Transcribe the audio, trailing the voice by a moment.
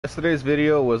Yesterday's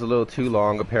video was a little too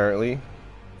long, apparently.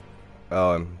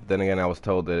 Then again, I was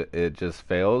told that it just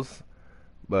fails.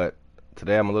 But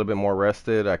today I'm a little bit more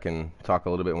rested. I can talk a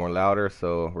little bit more louder.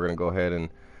 So we're going to go ahead and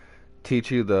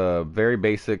teach you the very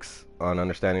basics on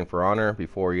understanding For Honor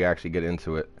before you actually get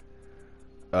into it.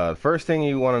 The first thing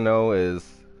you want to know is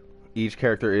each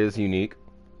character is unique.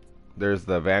 There's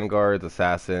the Vanguards,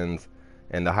 Assassins,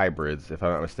 and the Hybrids. If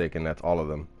I'm not mistaken, that's all of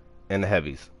them. And the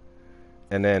Heavies.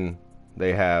 And then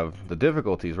they have the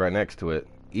difficulties right next to it: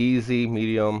 easy,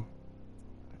 medium,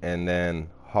 and then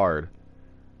hard.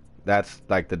 That's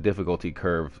like the difficulty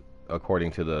curve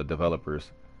according to the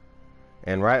developers.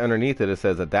 And right underneath it, it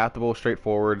says adaptable,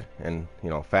 straightforward, and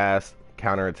fast,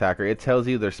 counterattacker. It tells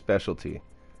you their specialty.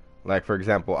 Like, for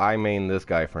example, I main this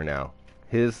guy for now.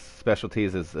 His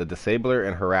specialties is a disabler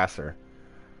and harasser.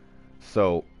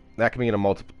 So that can mean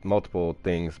multiple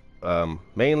things.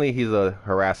 Mainly, he's a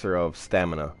harasser of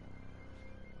stamina,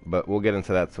 but we'll get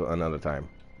into that another time.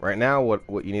 Right now,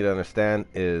 what you need to understand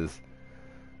is,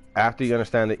 after you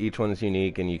understand that each one is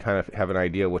unique and you kind of have an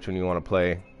idea which one you want to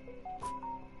play,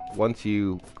 once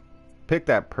you pick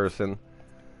that person,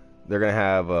 they're going to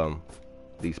have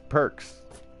these perks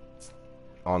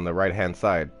on the right hand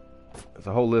side. There's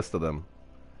a whole list of them.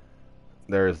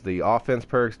 There's the offense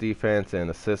perks, defense,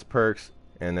 and assist perks,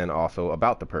 and then also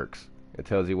about the perks. It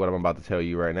tells you what I'm about to tell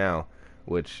you right now,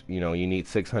 which, you need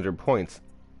 600 points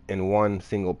in one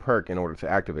single perk in order to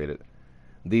activate it.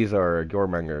 These are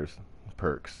Jormungandr's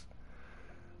perks.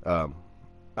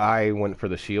 I went for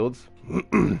the shields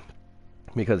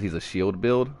because he's a shield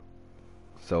build,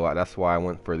 so that's why I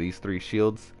went for these 3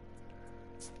 shields.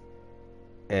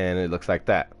 And it looks like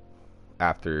that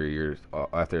after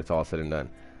it's all said and done.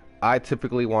 I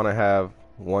typically want to have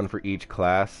one for each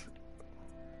class,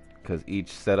 because each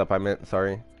setup,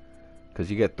 because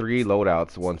you get 3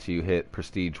 loadouts once you hit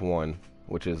Prestige 1,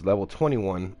 which is level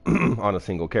 21 on a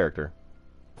single character.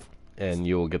 And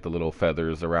you'll get the little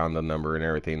feathers around the number and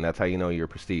everything. That's how you know you're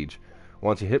Prestige.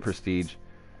 Once you hit Prestige,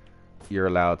 you're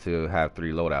allowed to have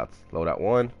 3 loadouts. Loadout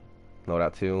 1,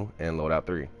 Loadout 2, and Loadout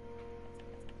 3.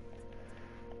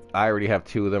 I already have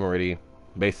 2 of them already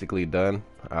basically done.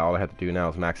 All I have to do now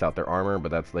is max out their armor, but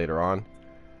that's later on.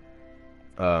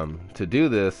 To do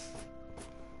this,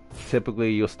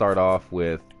 typically you'll start off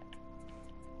with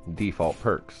default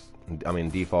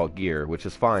default gear, which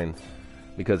is fine,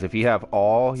 because if you have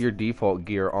all your default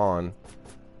gear on,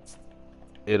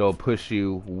 it'll push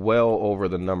you well over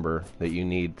the number that you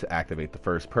need to activate the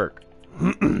first perk.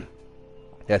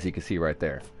 As you can see right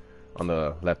there on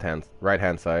the right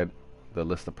hand side, the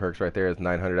list of perks right there is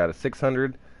 900 out of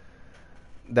 600.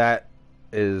 That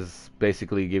is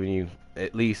basically giving you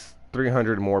at least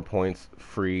 300 more points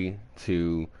free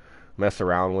to mess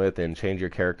around with and change your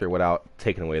character without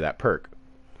taking away that perk.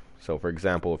 So for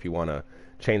example, if you want to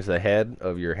change the head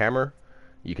of your hammer,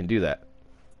 you can do that.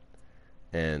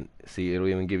 And see, it'll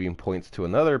even give you points to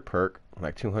another perk,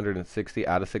 like 260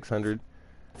 out of 600.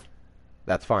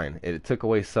 That's fine. It took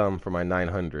away some from my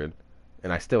 900,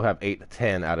 and I still have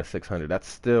 810 out of 600. That's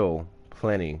still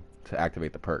plenty to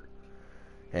activate the perk.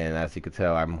 And as you can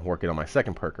tell, I'm working on my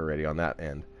second perk already on that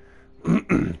end.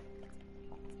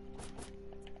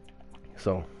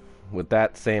 So with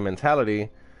that same mentality,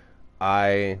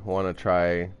 I want to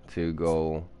try to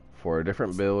go for a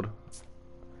different build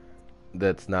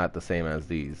that's not the same as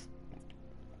these.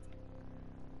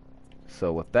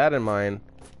 So with that in mind,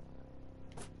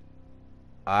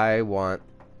 I want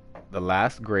the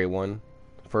last gray one,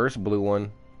 first blue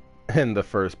one, and the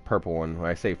first purple one. When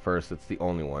I say first, it's the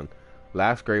only one.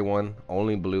 Last gray one,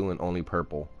 only blue, and only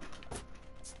purple.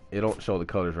 It don't show the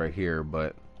colors right here,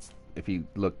 but if you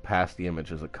look past the image,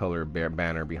 there's a color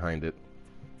banner behind it.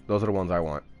 Those are the ones I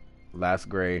want. Last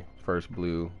gray, first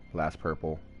blue, last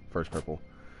purple, first purple.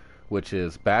 Which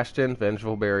is Bastion,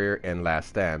 Vengeful Barrier, and Last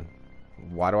Stand.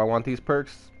 Why do I want these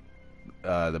perks?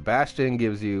 The Bastion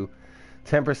gives you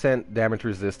 10% damage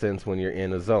resistance when you're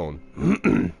in a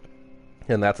zone.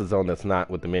 And that's a zone that's not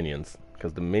with the minions,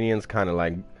 because the minions kind of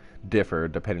like differ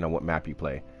depending on what map you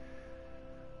play.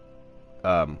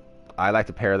 I like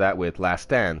to pair that with Last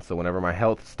Stand, so whenever my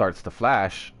health starts to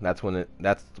flash, that's when it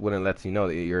lets you know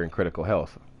that you're in critical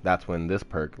health. That's when this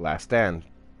perk, Last Stand,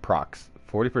 procs.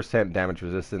 40% damage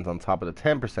resistance on top of the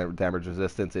 10% damage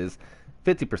resistance is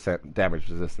 50% damage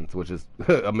resistance, which is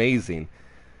amazing.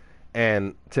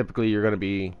 And typically you're going to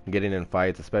be getting in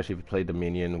fights, especially if you play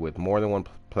Dominion with more than one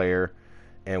player.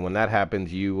 And when that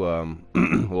happens, you,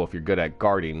 well, if you're good at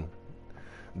guarding,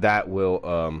 that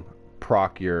will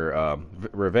proc your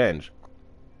revenge.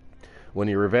 When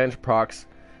your revenge procs,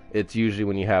 it's usually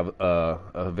when you have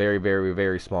a very, very,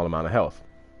 very small amount of health.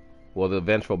 Well, the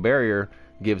Vengeful Barrier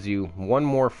gives you one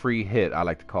more free hit, I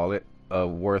like to call it,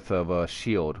 worth of a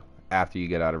shield after you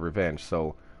get out of Revenge.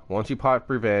 So once you pop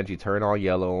Revenge, you turn all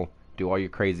yellow, do all your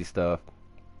crazy stuff.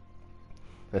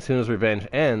 As soon as Revenge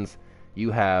ends,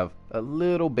 you have a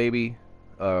little baby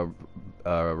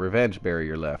Revenge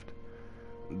Barrier left.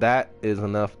 That is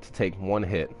enough to take one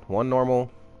hit. One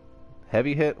normal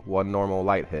heavy hit, one normal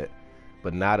light hit.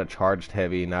 But not a charged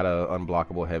heavy, not a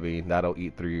unblockable heavy. That'll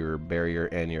eat through your barrier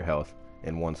and your health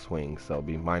in one swing, so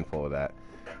be mindful of that.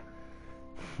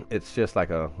 It's just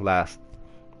like a last,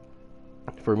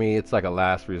 for me, it's like a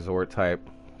last resort type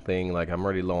thing. Like, I'm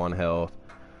already low on health.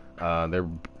 They're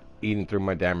eating through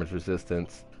my damage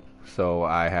resistance, so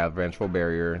I have Vengeful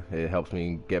Barrier. It helps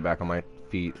me get back on my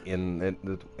feet, and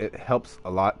it helps a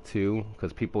lot too,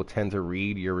 because people tend to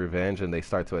read your Revenge and they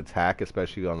start to attack,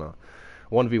 especially on a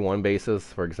 1v1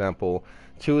 basis. For example,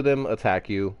 two of them attack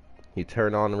you, you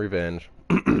turn on Revenge,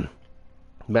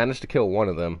 manage to kill one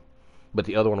of them, but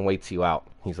the other one waits you out.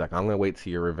 He's like, I'm going to wait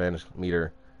till your Revenge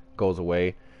meter goes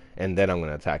away, and then I'm going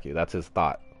to attack you. That's his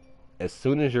thought. As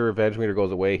soon as your Revenge meter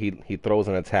goes away, he throws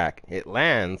an attack. It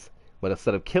lands, but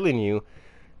instead of killing you,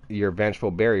 your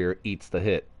Vengeful Barrier eats the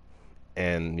hit.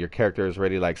 And your character is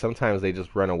ready. Like, sometimes they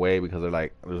just run away because they're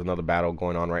like, there's another battle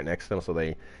going on right next to them, so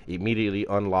they immediately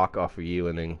unlock off of you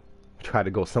and then try to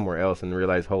go somewhere else and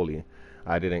realize, holy,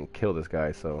 I didn't kill this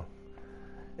guy. So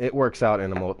it works out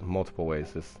in multiple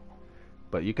ways.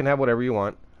 But you can have whatever you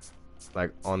want.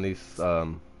 Like on these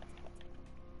other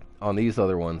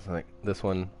ones, like this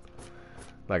one,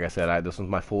 like I said, this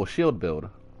one's my full shield build.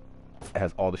 It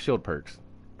has all the shield perks.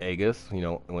 Aegis,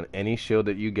 when any shield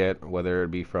that you get, whether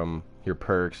it be from your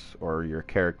perks or your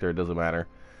character, it doesn't matter,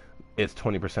 it's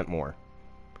 20% more.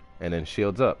 And then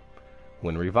shields up.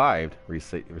 When revived,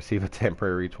 receive a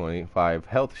temporary 25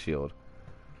 health shield.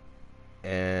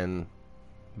 And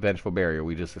Vengeful Barrier,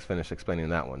 we just finished explaining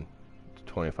that one.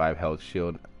 25 health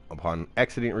shield upon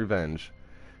exiting Revenge.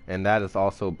 And that is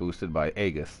also boosted by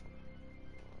Aegis.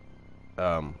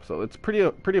 So it's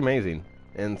pretty amazing.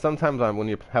 And sometimes when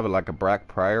you have like a Black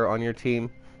Prior on your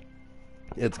team,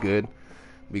 it's good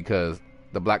because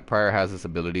the Black Prior has this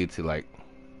ability to like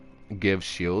give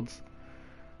shields.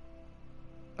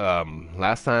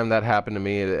 Last time that happened to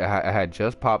me, I had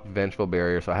just popped Vengeful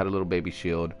Barrier, so I had a little baby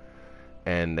shield,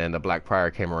 and then the Black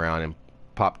Prior came around and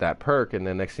popped that perk, and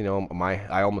then next thing you know,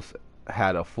 I almost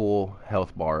had a full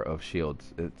health bar of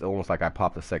shields. It's almost like I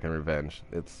popped a second Revenge.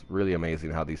 It's really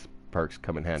amazing how these perks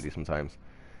come in handy sometimes.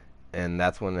 And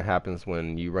that's when it happens,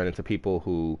 when you run into people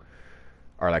who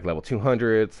are like level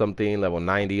 200 something, level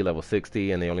 90, level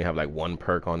 60, and they only have like one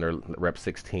perk on their rep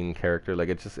 16 character. Like,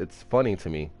 it's funny to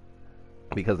me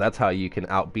because that's how you can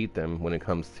outbeat them when it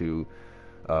comes to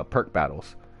perk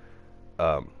battles.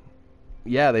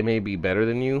 Yeah, they may be better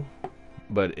than you,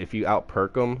 but if you out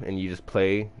perk them and you just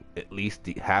play at least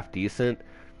half decent,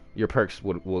 your perks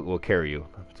will carry you.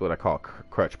 That's what I call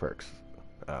crutch perks.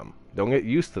 Don't get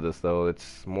used to this though.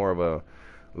 It's more of a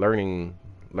learning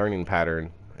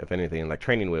pattern, if anything, like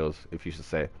training wheels, if you should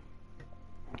say.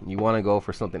 You want to go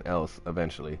for something else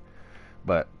eventually,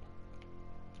 but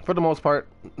for the most part,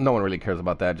 no one really cares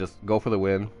about that. Just go for the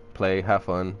win, play, have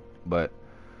fun, but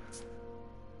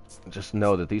just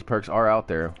know that these perks are out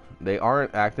there. They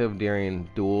aren't active during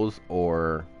duels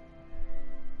or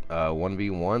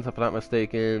 1v1s, if I'm not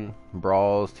mistaken,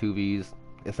 brawls, 2vs.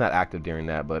 It's not active during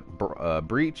that, but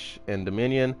Breach and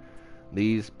Dominion,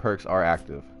 these perks are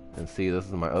active. And see, this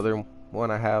is my other one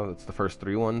I have. It's the first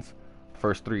three ones,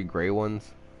 first three gray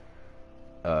ones,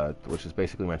 which is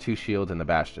basically my 2 shields and the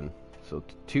Bastion. So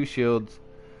 2 shields,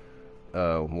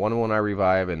 one when I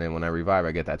revive, and then when I revive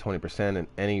I get that 20%, and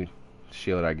any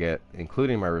shield I get,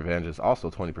 including my Revenge, is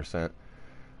also 20%.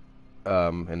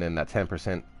 And then that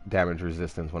 10% damage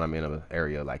resistance when I'm in an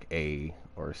area like A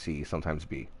or C, sometimes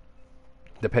B,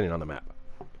 depending on the map.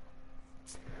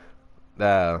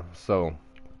 So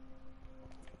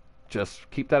just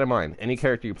keep that in mind. Any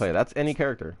character you play, that's any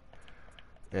character.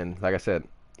 And like I said,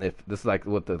 if this is like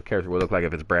what the character would look like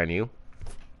if it's brand new,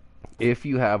 if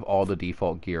you have all the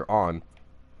default gear on,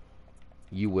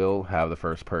 you will have the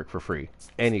first perk for free.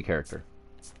 Any character.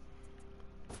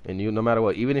 And you, no matter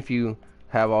what, even if you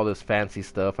have all this fancy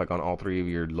stuff like on all 3 of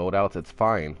your loadouts, it's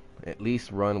fine. At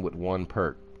least run with 1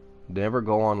 perk. Never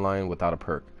go online without a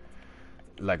perk.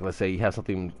 Like, let's say you have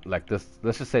something like this.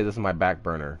 Let's just say this is my back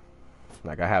burner.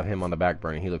 Like, I have him on the back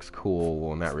burner. He looks cool.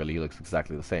 Well, not really. He looks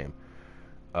exactly the same.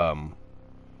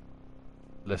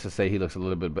 Let's just say he looks a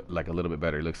little bit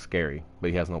better. He looks scary, but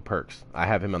he has no perks. I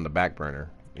have him on the back burner.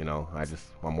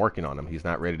 I'm working on him. He's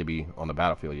not ready to be on the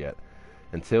battlefield yet.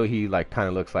 Until he like kind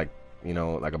of looks like you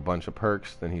know, like a bunch of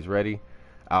perks, then he's ready,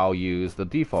 I'll use the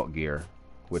default gear,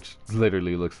 which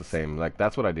literally looks the same. Like,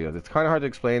 that's what I do. It's kind of hard to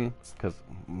explain because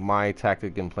my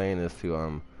tactic in playing is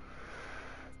to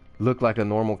look like a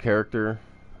normal character,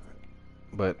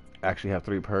 but actually have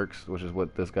 3 perks, which is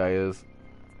what this guy is.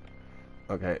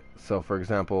 Okay, so for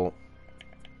example,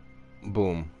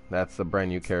 boom, that's a brand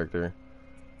new character.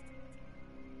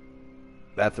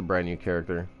 That's a brand new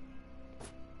character.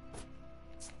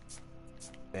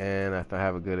 And if I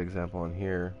have a good example in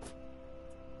here.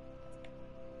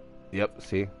 Yep,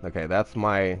 see? Okay, that's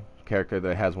my character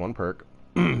that has 1 perk,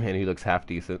 and he looks half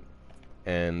decent.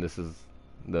 And this is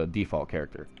the default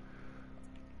character.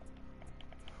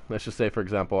 Let's just say, for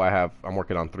example, I'm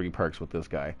working on 3 perks with this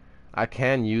guy. I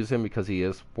can use him because he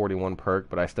is 41 perk,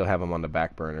 but I still have him on the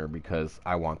back burner because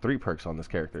I want 3 perks on this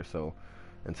character. So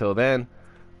until then,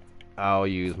 I'll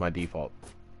use my default,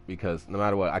 because no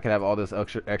matter what, I can have all this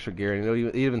extra gear, and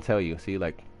it'll even tell you. See,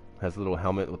 like, has a little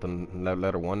helmet with the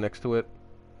letter 1 next to it,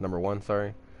 number 1.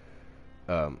 Sorry.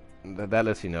 That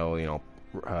lets you know,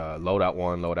 loadout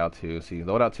 1, loadout 2. See,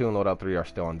 loadout 2 and loadout 3 are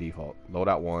still on default.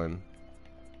 Loadout 1,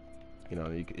 you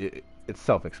know, it's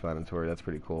self-explanatory. That's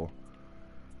pretty cool.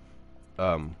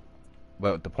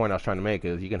 But the point I was trying to make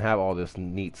is you can have all this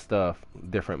neat stuff,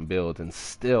 different builds, and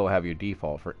still have your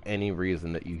default for any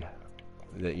reason that you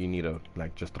need to,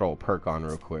 like, just throw a perk on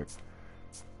real quick.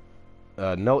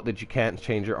 Note that you can't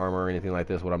change your armor or anything like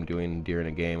this, what I'm doing during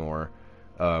a game or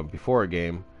before a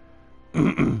game,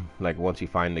 like once you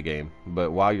find the game.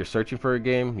 But while you're searching for a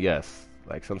game, yes,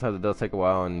 like sometimes it does take a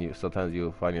while, and sometimes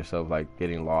you'll find yourself like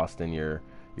getting lost in your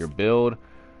build,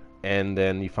 and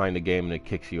then you find a game and it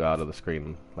kicks you out of the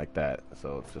screen like that.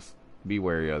 So just be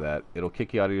wary of that. It'll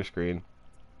kick you out of your screen.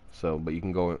 So, but you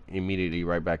can go immediately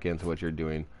right back into what you're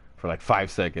doing for like 5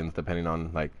 seconds, depending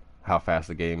on like how fast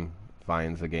the game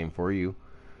finds a game for you,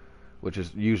 which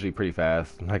is usually pretty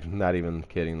fast. Like, not even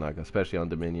kidding. Like, especially on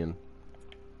Dominion.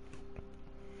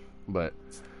 But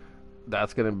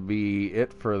that's gonna be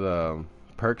it for the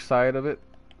perk side of it.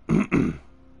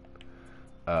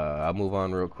 I'll move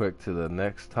on real quick to the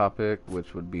next topic,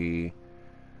 which would be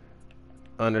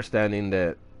understanding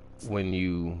that when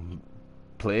you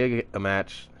play a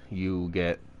match, you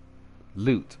get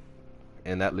loot,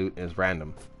 and that loot is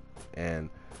random, and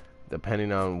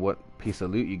depending on what piece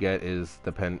of loot you get is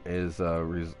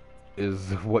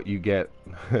what you get.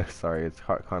 Sorry, it's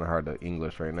kind of hard to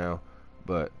English right now,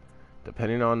 but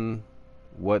depending on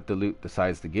what the loot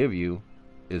decides to give you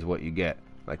is what you get.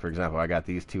 Like, for example, I got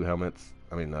these 2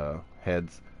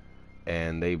 heads,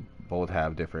 and they both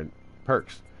have different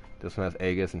perks. This one has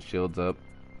Aegis and shields up.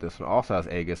 This one also has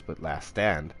Aegis but last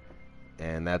stand,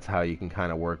 and that's how you can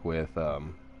kind of work with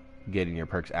getting your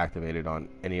perks activated on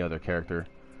any other character.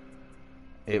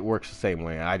 It works the same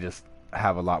way. I just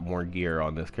have a lot more gear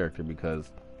on this character because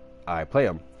I play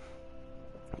him,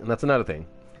 and that's another thing.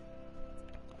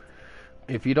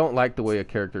 If you don't like the way a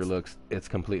character looks, it's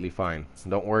completely fine.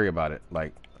 Don't worry about it.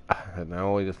 Like, not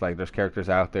only just like there's characters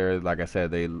out there, like I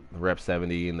said, they rep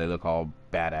 70 and they look all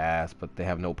badass, but they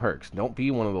have no perks. Don't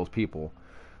be one of those people.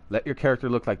 Let your character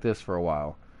look like this for a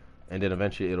while, and then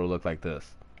eventually it'll look like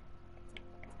this.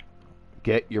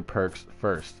 Get your perks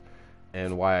first.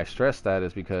 And why I stress that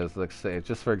is because, let's say,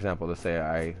 just for example, let's say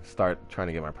I start trying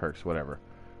to get my perks, whatever.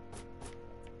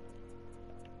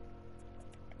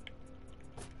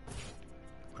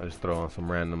 I just throw on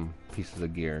some random pieces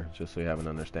of gear just so you have an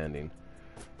understanding.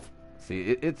 See,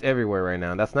 it's everywhere right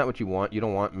now. That's not what you want. You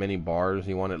don't want many bars.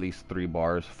 You want at least 3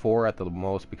 bars. 4 at the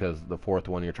most, because the 4th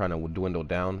one you're trying to dwindle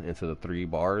down into the 3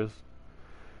 bars.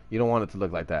 You don't want it to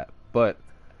look like that. But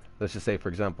let's just say, for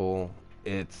example,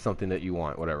 it's something that you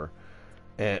want, whatever.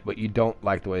 But you don't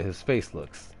like the way his face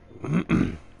looks.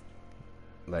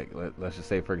 Like, let's just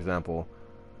say, for example,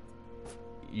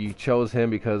 you chose him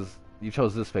because you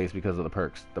chose this face because of the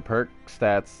perks. The perk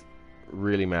stats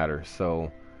really matter.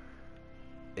 So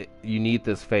you need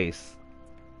this face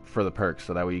for the perks,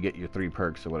 so that way you get your 3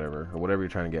 perks or whatever you're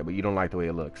trying to get. But you don't like the way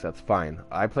it looks. That's fine.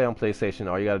 I play on PlayStation.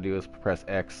 All you gotta do is press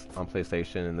X on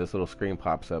PlayStation, and this little screen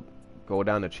pops up. Go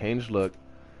down to change look,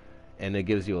 and it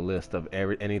gives you a list of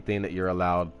anything that you're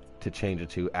allowed to change it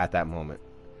to at that moment.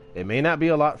 It may not be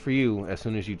a lot for you as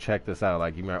soon as you check this out.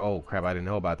 Like, you might, oh crap, I didn't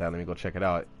know about that, let me go check it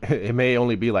out. It may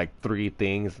only be like 3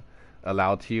 things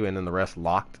allowed to you and then the rest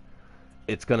locked.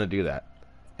 It's gonna do that.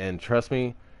 And trust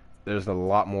me, there's a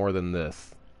lot more than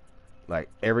this. Like,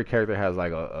 every character has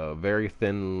like a very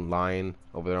thin line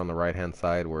over there on the right hand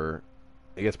side where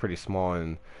it gets pretty small,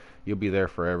 and you'll be there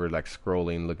forever, like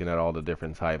scrolling, looking at all the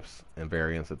different types and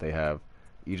variants that they have.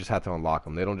 You just have to unlock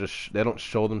them. They don't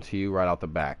show them to you right out the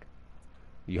back.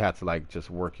 You have to like just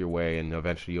work your way, and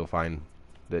eventually you'll find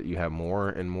that you have more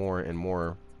and more and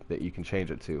more that you can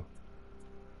change it to.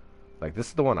 Like this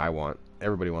is the one I want.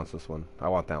 Everybody wants this one. I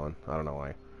want that one. I don't know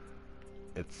why.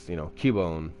 It's, you know,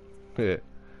 Cubone.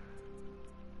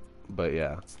 But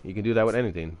yeah, you can do that with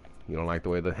anything. You don't like the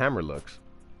way the hammer looks.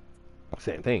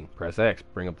 Same thing. Press X,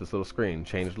 bring up this little screen,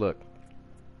 change look.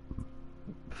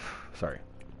 Sorry.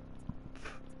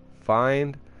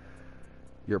 Find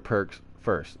your perks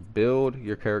first. Build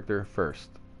your character first.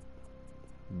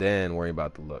 Then worry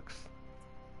about the looks.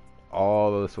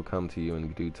 All of this will come to you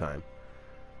in due time.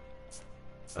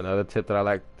 Another tip that I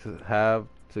like to have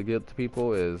to give to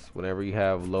people is whenever you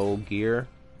have low gear,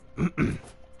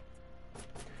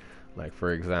 like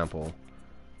for example,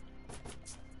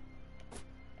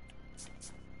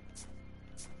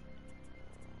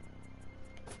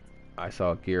 I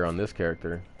saw gear on this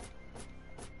character.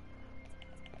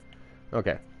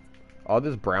 Okay, all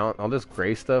this brown, all this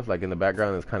gray stuff, like in the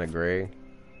background, is kind of gray.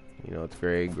 You know, it's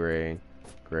gray, gray,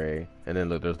 gray, and then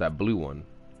look, there's that blue one.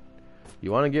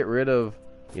 You want to get rid of,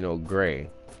 you know, gray.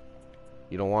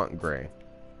 You don't want gray.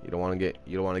 You don't want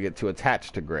to get too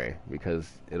attached to gray because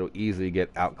it'll easily get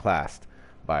outclassed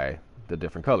by the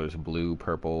different colors: blue,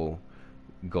 purple,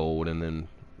 gold, and then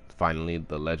finally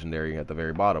the legendary at the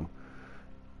very bottom.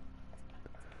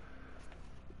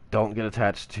 Don't get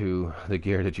attached to the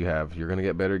gear that you have. You're gonna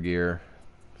get better gear,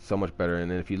 so much better. And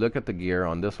then if you look at the gear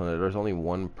on this one, there's only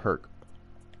one perk.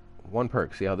 One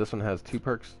perk. See how this one has two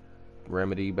perks?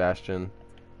 Remedy, Bastion,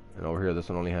 and over here this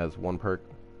one only has one perk.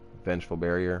 Vengeful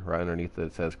Barrier. Right underneath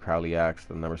it says Crowley Axe,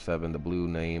 the number 7, the blue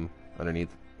name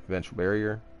underneath Vengeful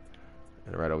Barrier,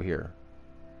 and right over here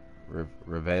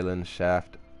Revelan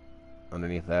Shaft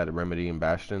underneath that, Remedy and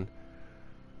Bastion.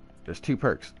 There's two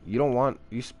perks. You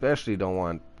especially don't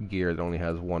want gear that only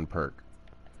has one perk,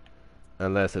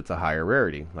 unless it's a higher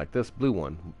rarity, like this blue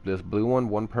one. This blue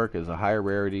one perk is a higher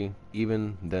rarity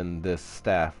even than this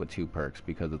staff with two perks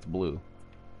because it's blue.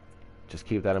 Just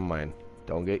keep that in mind.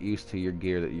 Don't get used to your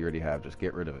gear that you already have. Just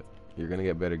get rid of it. You're going to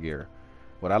get better gear.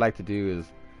 What I like to do is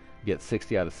get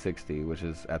 60 out of 60, which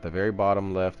is at the very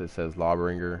bottom left it says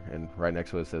Lawbringer, and right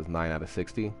next to it says 9 out of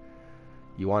 60.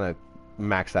 You want to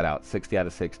max that out, 60 out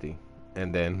of 60,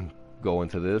 and then go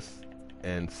into this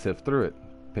and sift through it.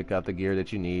 Pick out the gear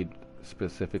that you need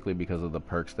specifically because of the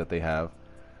perks that they have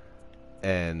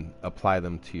and apply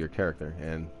them to your character,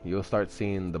 and you'll start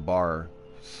seeing the bar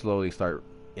slowly start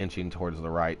inching towards the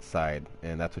right side,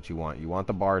 and that's what you want. You want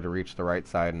the bar to reach the right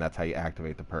side, and that's how you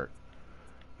activate the perk.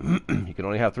 You can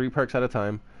only have 3 perks at a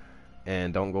time,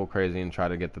 and don't go crazy and try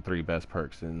to get the 3 best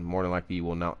perks, and more than likely you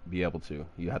will not be able to.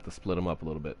 You have to split them up a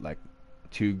little bit, like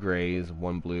 2 grays,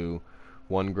 1 blue,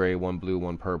 1 gray, 1 blue,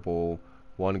 1 purple,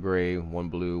 1 gray, 1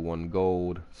 blue, 1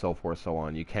 gold, so forth, so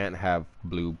on. You can't have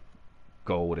blue,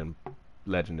 gold, and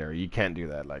legendary. You can't do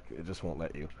that. Like, it just won't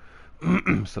let you.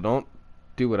 So don't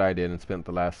do what I did and spent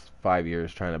the last 5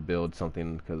 years trying to build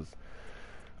something, because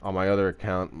on my other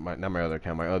account, my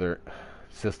other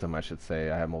system, I should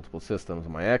say, I have multiple systems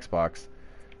on my Xbox.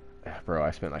 Bro,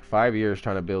 I spent like 5 years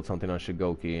trying to build something on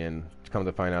Shigoki, and come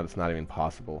to find out it's not even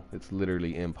possible. It's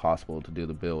literally impossible to do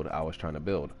the build I was trying to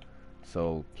build.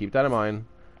 So keep that in mind.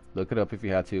 Look it up if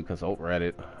you had to. Consult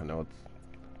Reddit. I know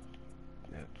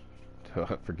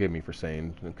it's forgive me for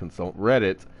saying consult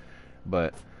Reddit,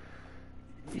 but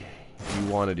you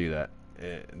want to do that.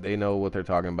 They know what they're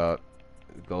talking about.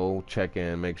 Go check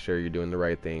in, make sure you're doing the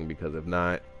right thing, because if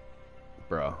not,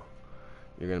 bro,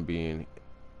 you're gonna be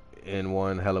in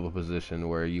one hell of a position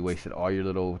where you wasted all your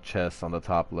little chests on the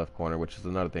top left corner, which is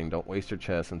another thing. Don't waste your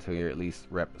chests until you're at least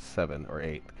rep 7 or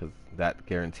 8, because that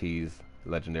guarantees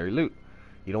legendary loot.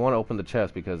 You don't want to open the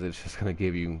chest because it's just gonna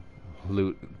give you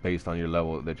loot based on your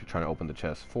level that you're trying to open the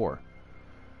chest for.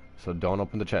 So don't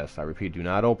open the chest. I repeat, do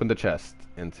not open the chest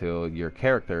until your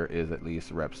character is at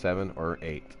least rep 7 or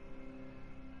 8.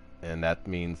 And that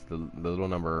means the little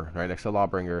number right next to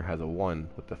Lawbringer has a 1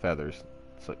 with the feathers.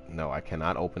 So no, I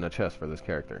cannot open a chest for this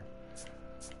character.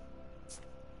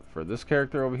 For this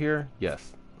character over here,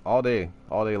 yes. All day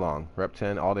long. Rep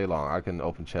 10 all day long. I can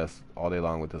open chests all day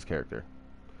long with this character,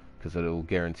 because it will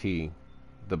guarantee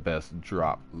the best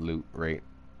drop loot rate.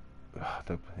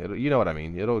 You know what I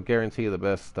mean. It'll guarantee the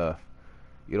best stuff.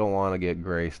 You don't want to get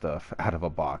gray stuff out of a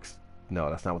box. No,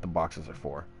 that's not what the boxes are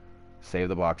for. Save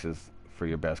the boxes for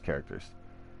your best characters.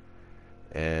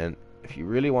 And if you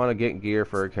really want to get gear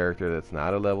for a character that's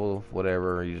not a level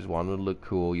whatever, you just want them to look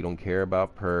cool, you don't care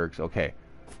about perks, okay,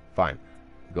 fine.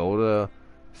 Go to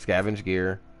scavenge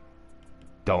gear.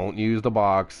 Don't use the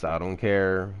box. I don't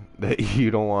care that you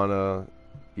don't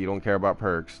care about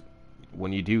perks.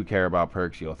 When you do care about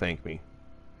perks, you'll thank me.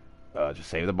 just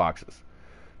save the boxes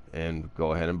and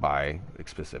go ahead and buy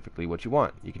specifically what you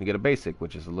want. You can get a basic,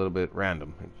 which is a little bit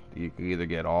random. You can either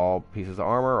get all pieces of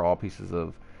armor, or all pieces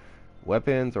of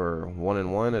weapons, or one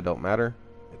in one. It don't matter.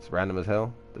 It's random as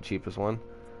hell. The cheapest one.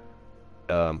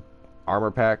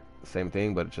 Armor pack, same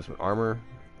thing, but just with armor.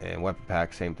 And weapon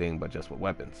pack, same thing, but just with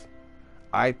weapons.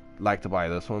 I like to buy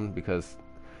this one because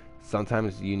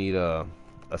sometimes you need a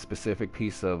specific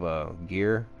piece of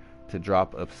gear to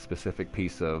drop a specific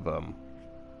piece of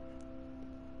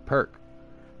perk,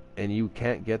 and you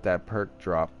can't get that perk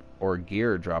drop or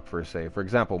gear drop per se. For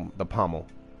example, the pommel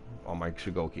on my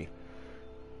Shugoki.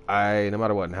 No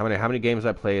matter what, how many games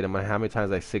I played, and how many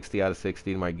times I 60 out of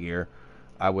 60 in my gear,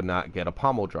 I would not get a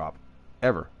pommel drop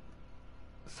ever.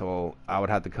 So I would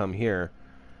have to come here,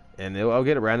 and I'll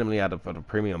get it randomly out of the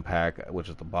premium pack, which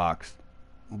is the box.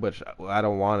 Which I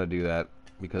don't want to do that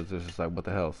because it's just like, what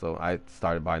the hell. So I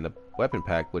started buying the weapon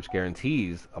pack, which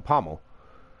guarantees a pommel.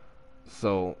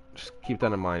 So just keep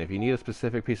that in mind. If you need a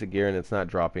specific piece of gear and it's not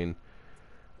dropping,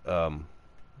 go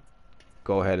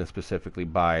ahead and specifically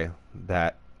buy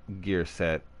that gear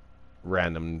set,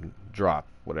 random drop,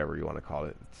 whatever you want to call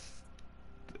it.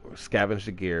 Scavenge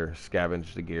the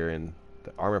gear in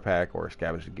the armor pack, or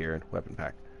scavenge the gear in weapon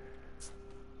pack.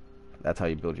 That's how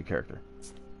you build your character.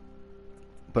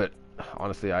 But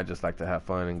honestly, I just like to have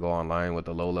fun and go online with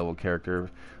a low-level character.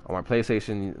 On my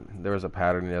PlayStation, there was a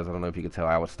pattern. As I don't know if you could tell,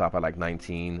 I would stop at like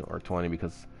 19 or 20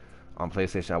 because on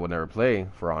PlayStation I would never play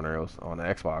For Honor. It was on the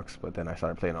Xbox, but then I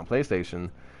started playing on PlayStation.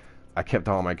 I kept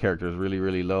all my characters really,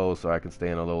 really low so I could stay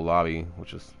in a low lobby,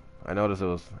 which is, I know it's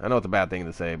a bad thing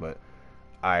to say, but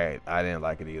I didn't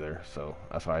like it either. So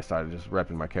that's why I started just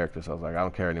repping my characters. So I was like, I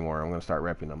don't care anymore. I'm gonna start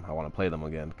repping them. I want to play them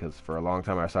again because for a long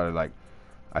time I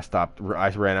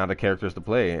ran out of characters to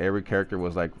play. Every character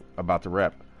was like about to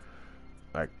rep.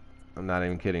 Like, I'm not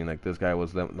even kidding. Like, this guy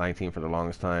was 19 for the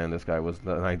longest time. This guy was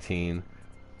 19.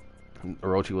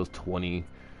 Orochi was 20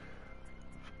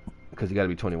 because you got to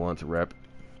be 21 to rep.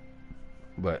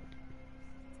 But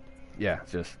yeah,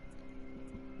 just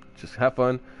have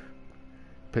fun.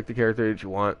 Pick the character that you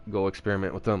want. Go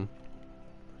experiment with them.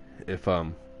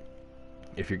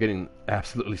 If you're getting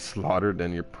absolutely slaughtered,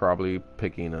 then you're probably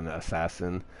picking an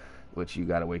assassin, which you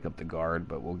gotta wake up the guard,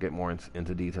 but we'll get more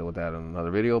into detail with that in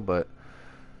another video. But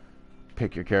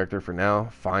pick your character for now.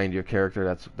 Find your character.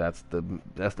 That's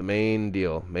the main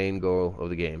deal. Main goal of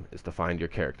the game is to find your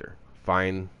character.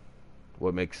 Find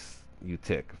what makes you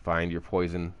tick. Find your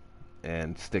poison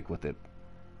and stick with it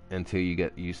until you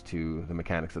get used to the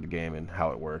mechanics of the game and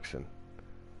how it works. And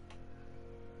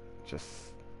just,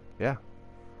 yeah.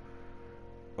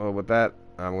 Well, with that,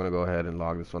 I'm going to go ahead and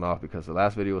log this one off because the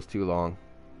last video was too long,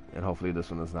 and hopefully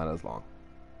this one is not as long.